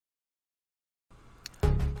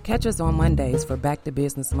Catch us on Mondays for Back to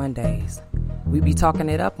Business Mondays. We be talking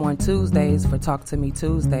it up on Tuesdays for Talk to Me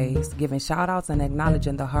Tuesdays, giving shout outs and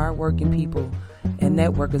acknowledging the hard-working people and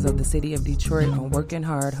networkers of the city of Detroit on Working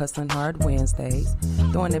Hard, Hustling Hard Wednesdays,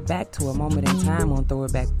 throwing it back to a moment in time on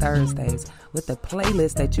Throwback Thursdays with a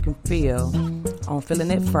playlist that you can feel on Feeling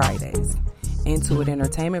It Fridays. Into It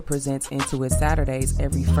Entertainment presents Into It Saturdays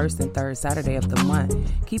every first and third Saturday of the month,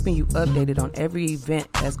 keeping you updated on every event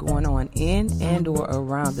that's going on in and or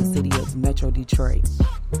around the city of Metro Detroit.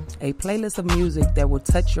 A playlist of music that will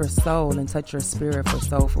touch your soul and touch your spirit for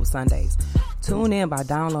Soulful Sundays. Tune in by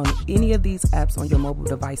downloading any of these apps on your mobile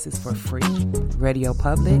devices for free. Radio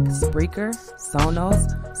Public, Spreaker, Sonos,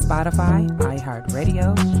 Spotify,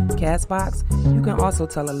 iHeartRadio, Castbox. You can also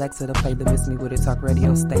tell Alexa to play the Miss Me With It Talk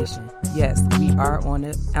radio station. Yes, we are on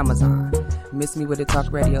the Amazon. Miss Me With It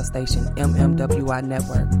Talk radio station, MMWI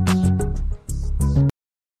Network.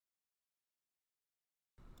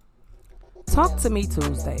 Talk to Me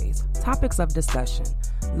Tuesdays. Topics of discussion: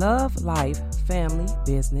 love, life, family,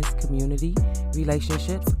 business, community,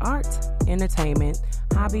 relationships, art, entertainment,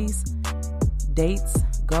 hobbies, dates,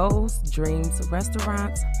 goals, dreams,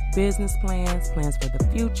 restaurants, business plans, plans for the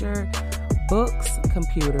future, books,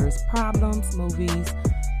 computers, problems, movies,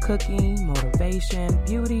 cooking, motivation,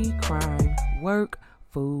 beauty, crime, work,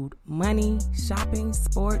 food, money, shopping,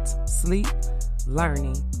 sports, sleep,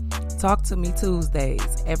 learning. Talk to Me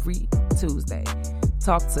Tuesdays, every Tuesday.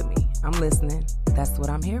 Talk to me. I'm listening. That's what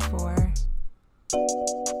I'm here for.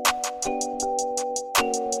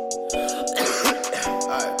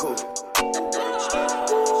 Alright, cool.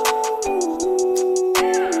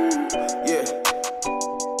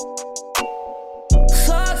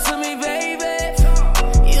 Talk to me,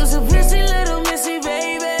 baby. You's a busy little missy,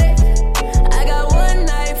 baby. I got one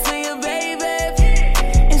night for you, baby.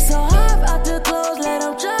 It's so hard out the clothes, let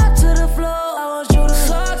them drop to the floor. I want you to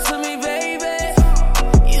talk to me, baby.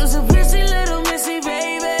 You's a busy little missy,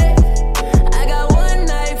 baby. I got one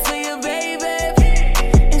night for you, baby.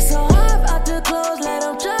 It's so hard out the clothes, let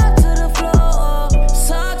them drop to the floor.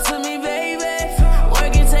 Talk to me, baby.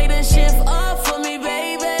 Work and take the shift off for me,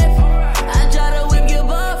 baby. I try to whip your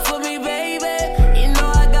butt for me, baby. You know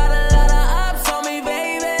I got a lot of ops on me,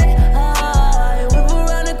 baby. I whip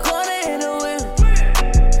around the corner in a whip.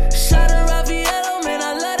 Shot a Raffaello, man,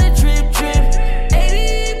 I let it drip, drip.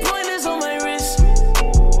 80 pointers on my wrist.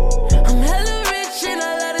 I'm hella rich and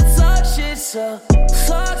I let it talk shit, so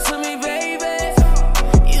talk to me, baby.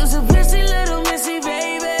 You's a busy little missy,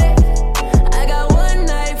 baby. I got one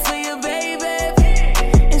night for you, baby.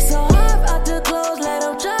 It's so hard out the clothes, let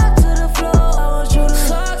them drop to the floor. I want you to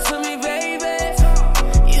talk to me, baby.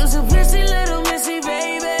 You's a busy little missy,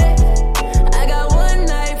 baby. I got one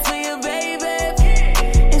night for you, baby.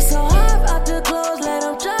 It's so hard out the clothes, let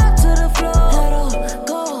them drop to the floor. Let 'em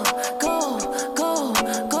go, go, go,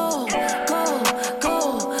 go, go, go,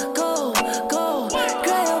 go, go.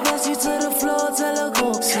 Grab your bestie to the floor, tell her go.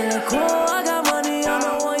 Tell her go, I got money, I'm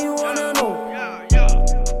the one you wanna know.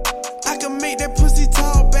 I can make that pussy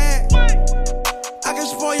talk back. I can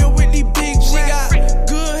spoil you with these big racks. She got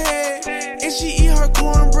good head, and she eat her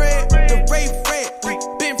cornbread. The Ray Fred,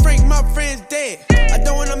 Ben Frank, my friend's dead. I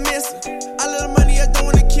don't wanna miss her. I love the money, I don't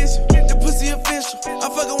wanna kiss her. The pussy official. I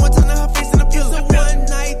fuck her one time to her face in the pillow. It's a one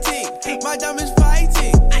night thing. My diamonds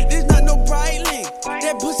fighting. There's not no bright link.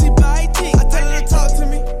 That pussy biting. I tell her to talk to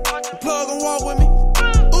me. Plug and walk with me.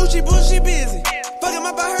 Ooh, she busy. Fucking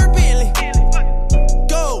my by her Bentley.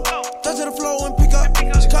 Go. Touch to the floor and pick up.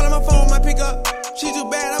 She calling my phone, might pick up. She too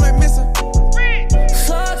bad, I might miss her.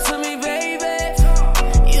 Talk to me, baby.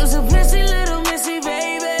 You's a busy little missy,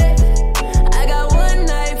 baby. I got one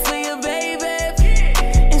night for you, baby.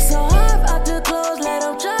 It's so hard out the clothes, let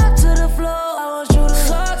them drop to the floor. I want you to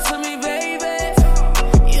talk to me, baby.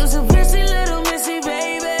 You's a busy little missy,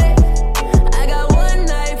 baby. I got one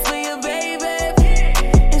night for you, baby.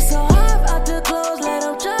 It's so hard out the clothes, let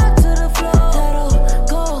them drop to the floor. Let 'em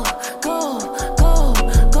go, go, go,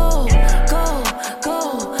 go, go, go,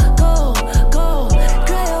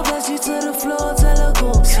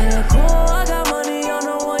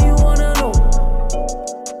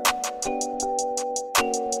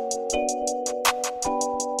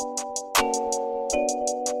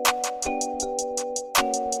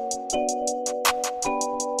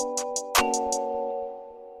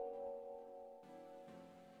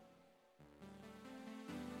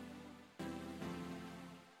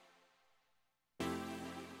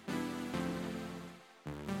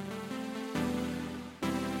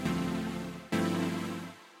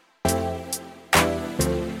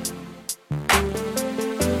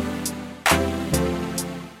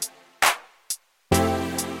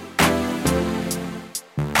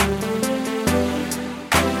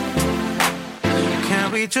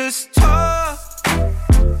 Can we just talk?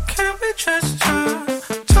 Can we just talk?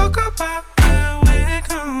 Talk about where we're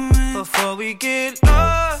going before we get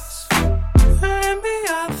lost. Let me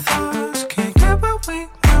our thoughts. Can't get what we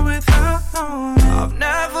want without knowing. I've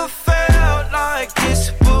never felt like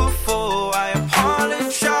this before. I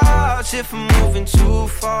apologize if I'm moving too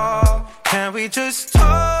far. Can we just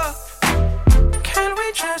talk? Can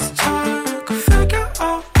we just talk? Figure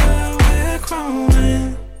out where we're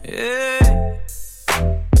growing. Yeah.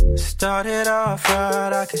 Started off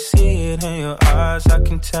right, I can see it in your eyes. I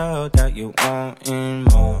can tell that you wanting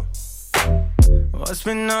more. What's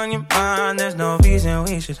been on your mind? There's no reason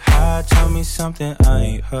we should hide. Tell me something I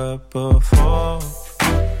ain't heard before.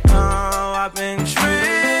 Oh, I've been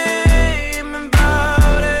dreaming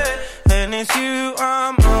about it, and it's you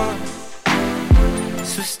I'm on.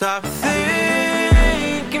 So stop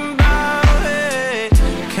thinking about it.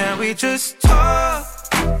 Can we just talk?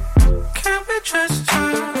 Can we just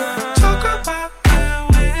talk? Talk about where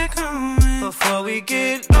we're going before we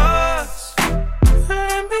get lost.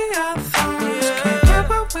 Let me our thoughts. Can't get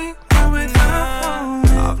what we want without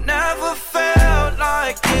knowing. I've never felt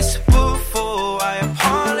like this before. I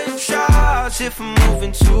apologize if I'm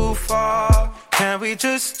moving too far. Can we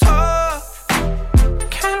just talk?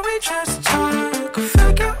 Can we just talk?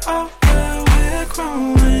 Figure out where we're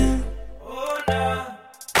growing. Oh, nah.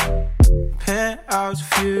 Penthouse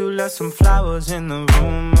view, left some flowers in the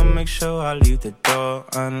room. I'll make sure I leave the door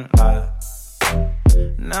unlocked.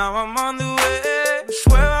 Now I'm on the way,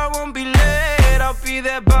 swear I won't be late. I'll be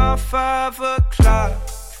there by 5 o'clock.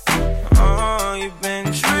 Oh, you've been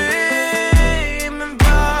dreaming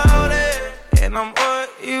about it, and I'm what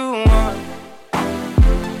you want.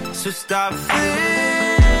 So stop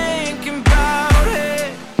thinking about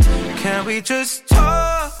it. Can we just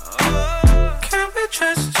talk? Can we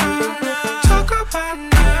just talk? Talk about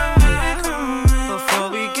where we're going before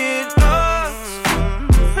we get lost.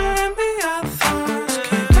 Let me our thoughts.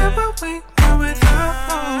 Can't get what we want without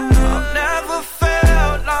knowing. I've never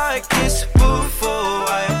felt like this before.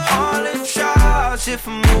 I apologize if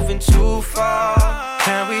I'm moving too far.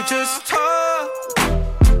 Can we just talk?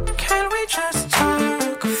 Can we just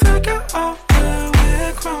talk? Figure out where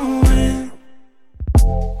we're growing.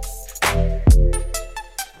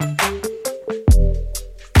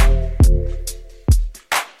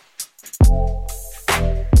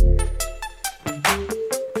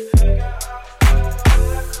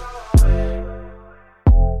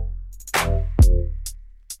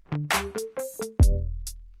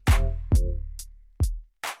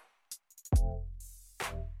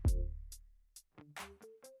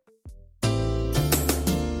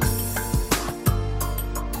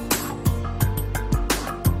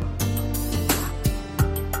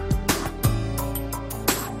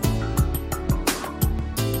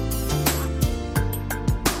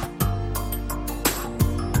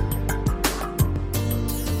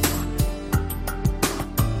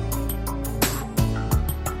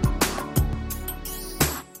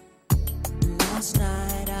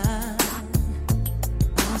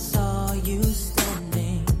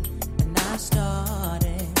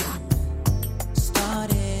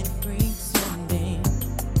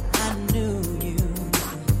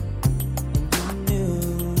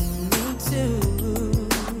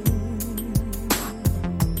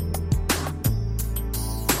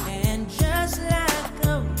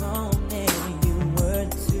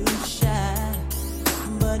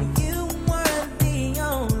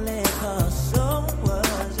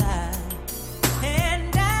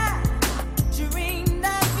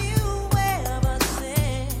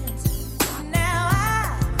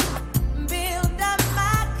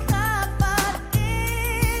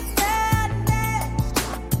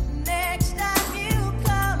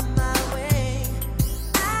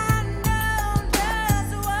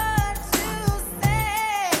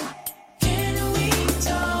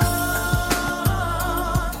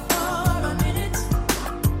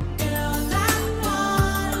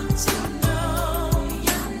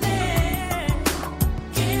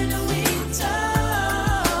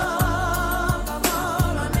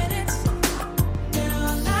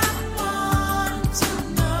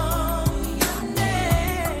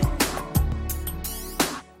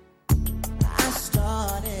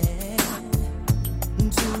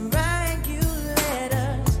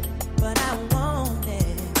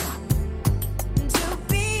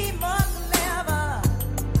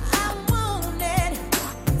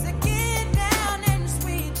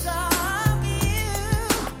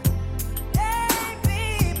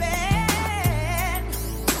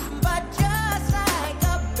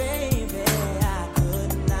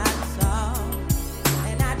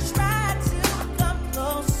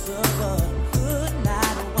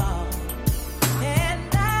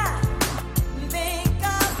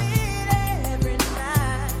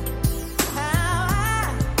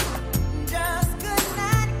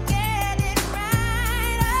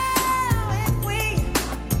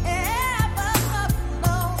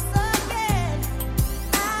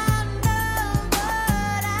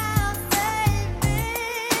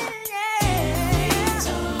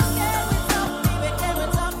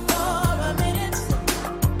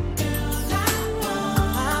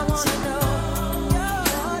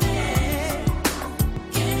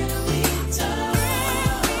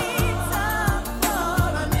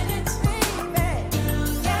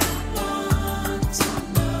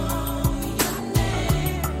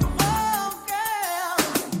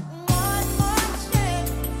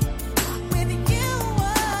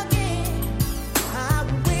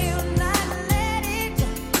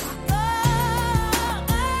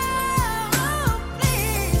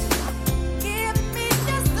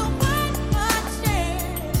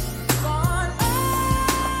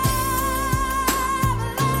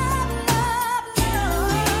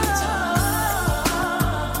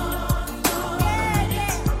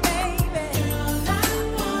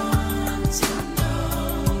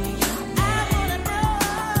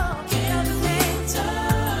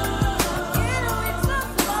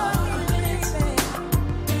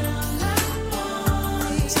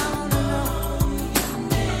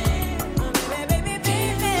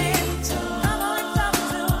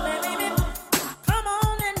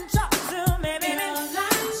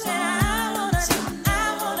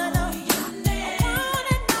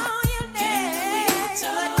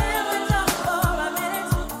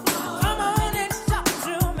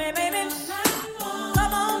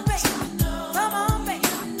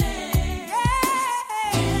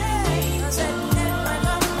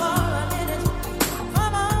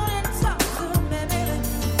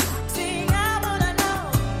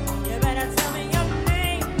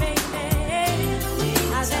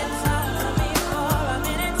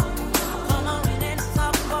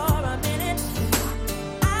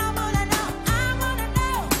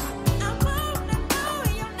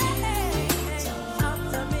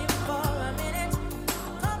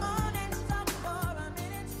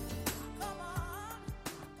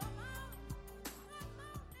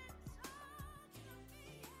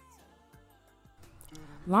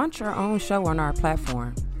 Launch your own show on our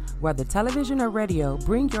platform. Whether television or radio,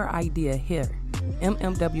 bring your idea here.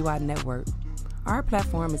 MMWI Network. Our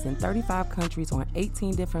platform is in 35 countries on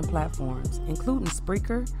 18 different platforms, including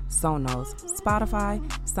Spreaker, Sonos, Spotify,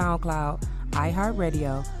 SoundCloud,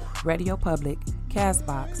 iHeartRadio, Radio Public,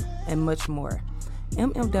 Castbox, and much more.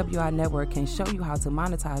 MMWI Network can show you how to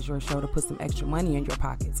monetize your show to put some extra money in your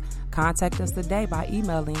pockets. Contact us today by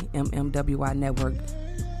emailing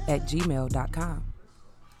mmwinetwork@gmail.com.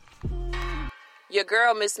 Your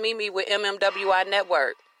girl, Miss Mimi with MMWI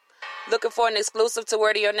Network. Looking for an exclusive to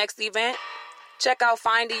wear to your next event? Check out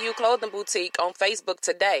Find You Clothing Boutique on Facebook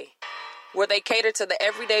today, where they cater to the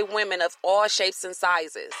everyday women of all shapes and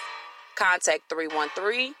sizes. Contact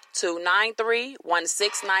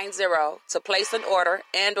 313-293-1690 to place an order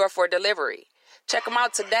and or for delivery. Check them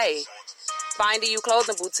out today. Find You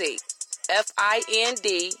Clothing Boutique.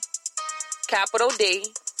 FIND, capital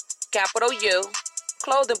D, capital U,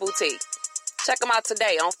 Clothing Boutique. Check them out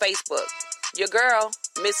today on Facebook. Your girl,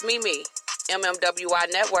 Miss Mimi, MMWI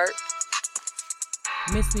Network.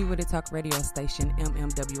 Miss Me with a Talk radio station,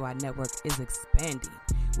 MMWI Network, is expanding.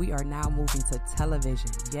 We are now moving to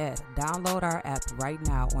television. Yeah, download our app right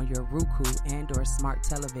now on your Roku and or smart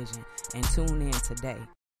television and tune in today.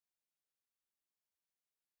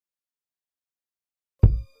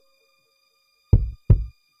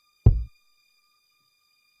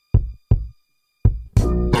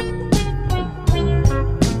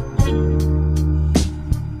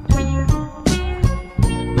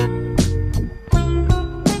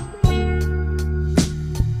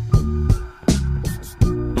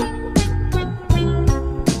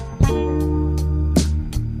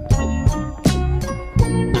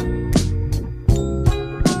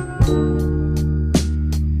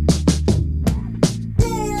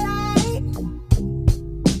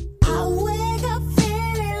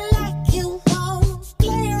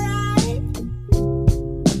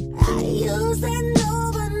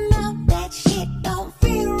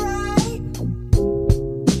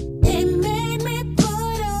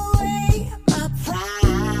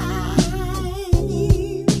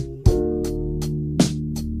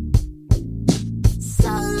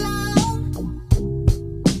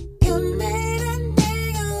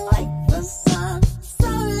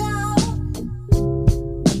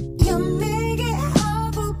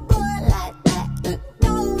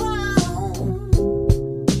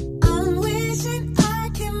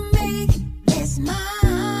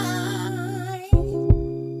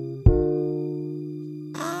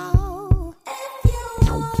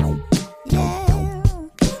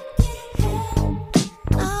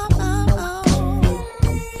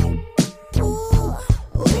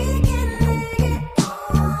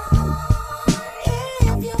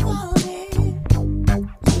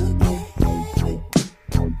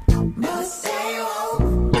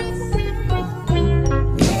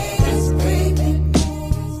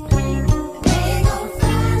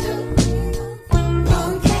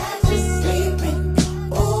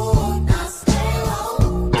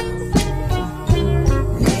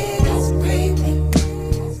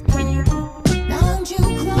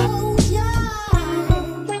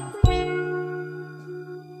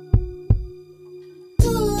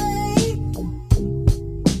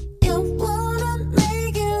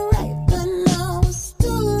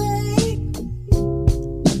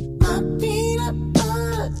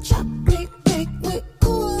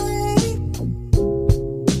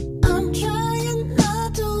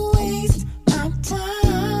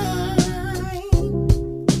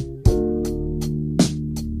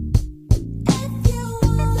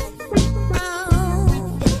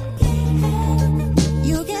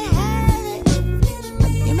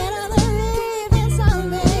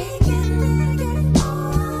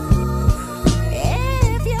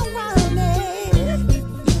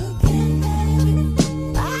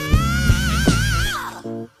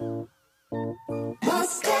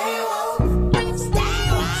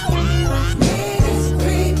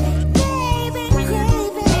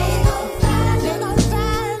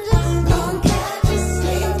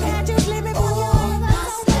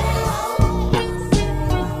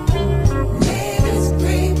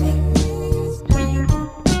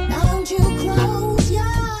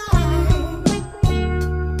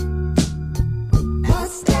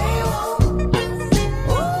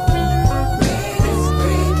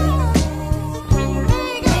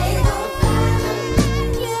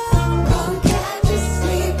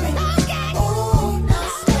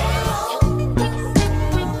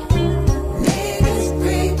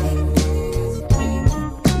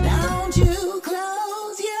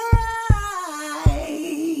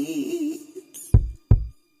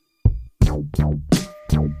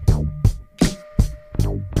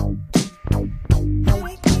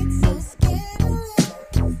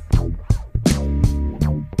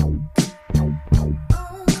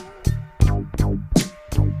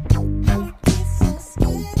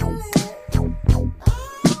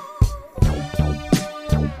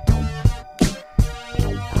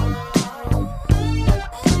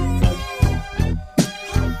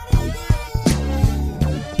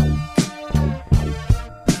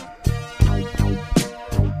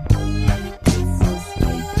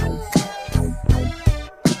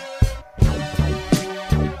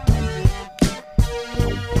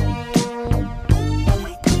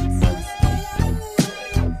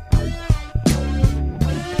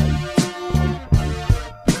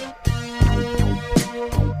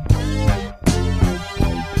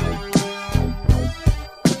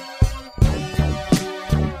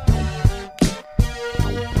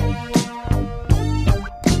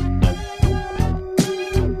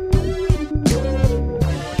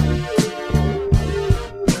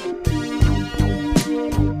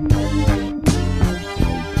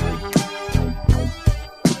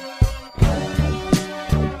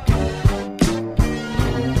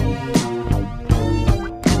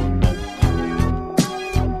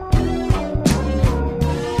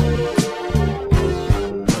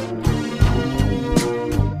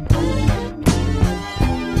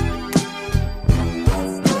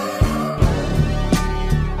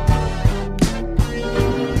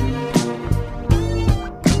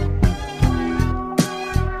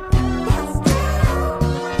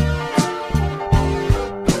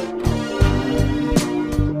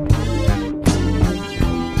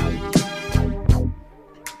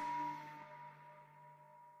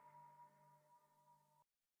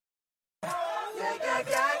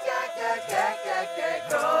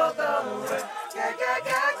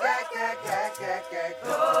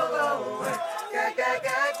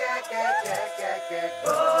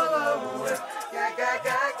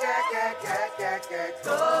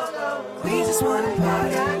 We just wanna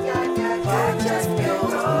party, party just for you.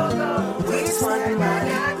 We just wanna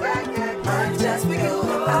party, party just for you.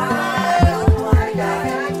 I wanna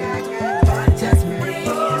party just for you.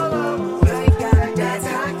 You ain't gotta dance,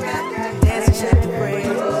 dance and shake the bread.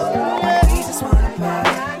 We just wanna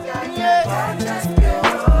party, party just for you.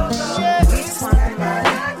 We just wanna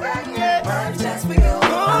party, party just for you.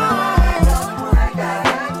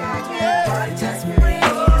 Party just for you.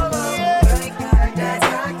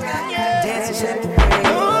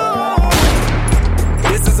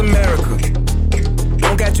 This is America.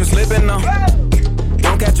 Don't catch you slipping now.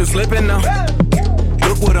 Don't catch you slipping now.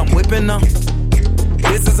 Look what I'm whipping now.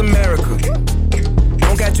 This is America.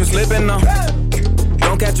 Don't catch you slipping now.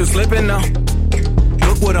 Don't catch you slipping now.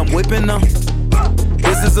 Look what I'm whipping now.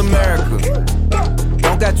 This is America.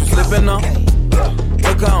 Don't catch you slipping now.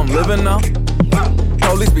 Look how I'm living now.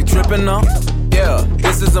 Police be tripping now. Yeah,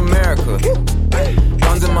 this is America.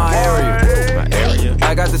 Guns in my area.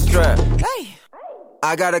 I got the strap.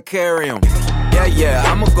 I gotta carry 'em. Yeah,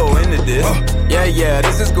 I'ma go into this. Yeah,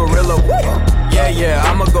 this is gorilla. Yeah,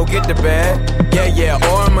 I'ma go get the bag. Yeah,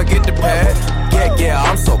 or I'ma get the pad. Yeah,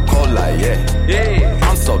 I'm so cold like yeah.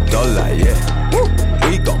 I'm so dull like yeah.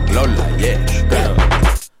 We gon' blow like yeah.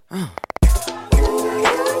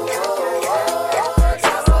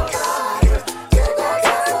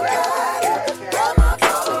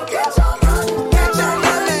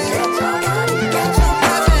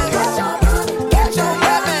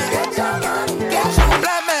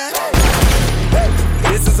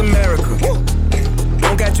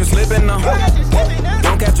 Slipping now.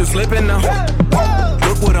 Don't catch you slipping now.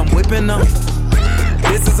 Look what I'm whipping now.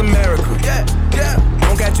 This is America.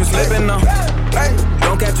 Don't catch you slipping now.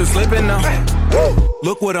 Don't catch you slipping now.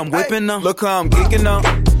 Look what I'm whipping now. Look how I'm geeking now.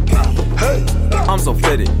 I'm so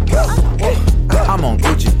fitted. I'm on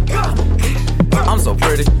Gucci. I'm so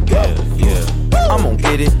pretty. Yeah. I'm gonna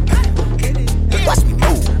get it. Watch me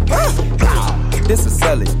move. This is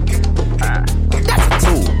selling. That's a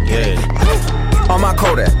tool. Yeah. On my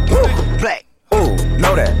Kodak, black, ooh,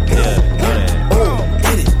 know that, ooh,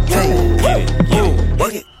 get it, ooh,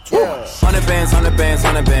 work it, 100 bands,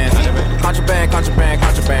 contraband,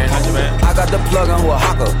 I got the plug on who a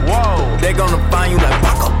hawker, whoa, they gonna find you like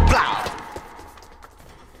Baka, blah.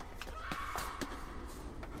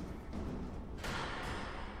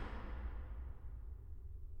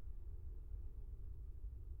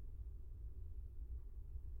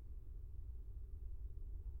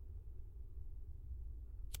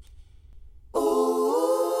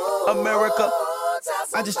 America,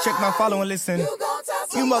 I just checked my follow and listen.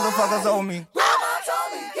 You motherfuckers owe me. Grandma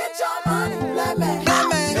told me, get your money, black man. Black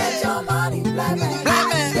man. Get your money, black man. Black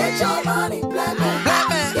man. Get your money, black man. Black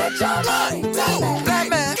man. Get your money, black man. Black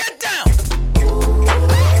man. Get down.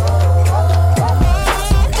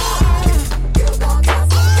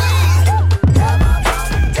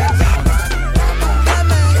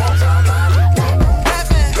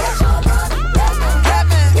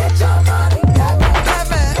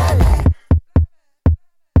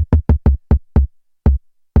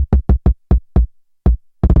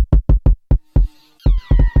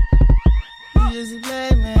 Just a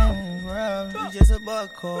black man in this world. You just a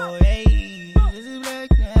buckhole, hey. You just a black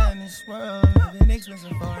man in this world. Living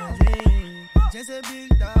expensive foreign, hey. Just a big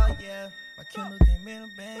dog, yeah. My Kindle came in the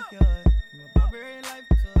backyard. From a barbarian life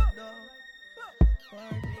to a dog.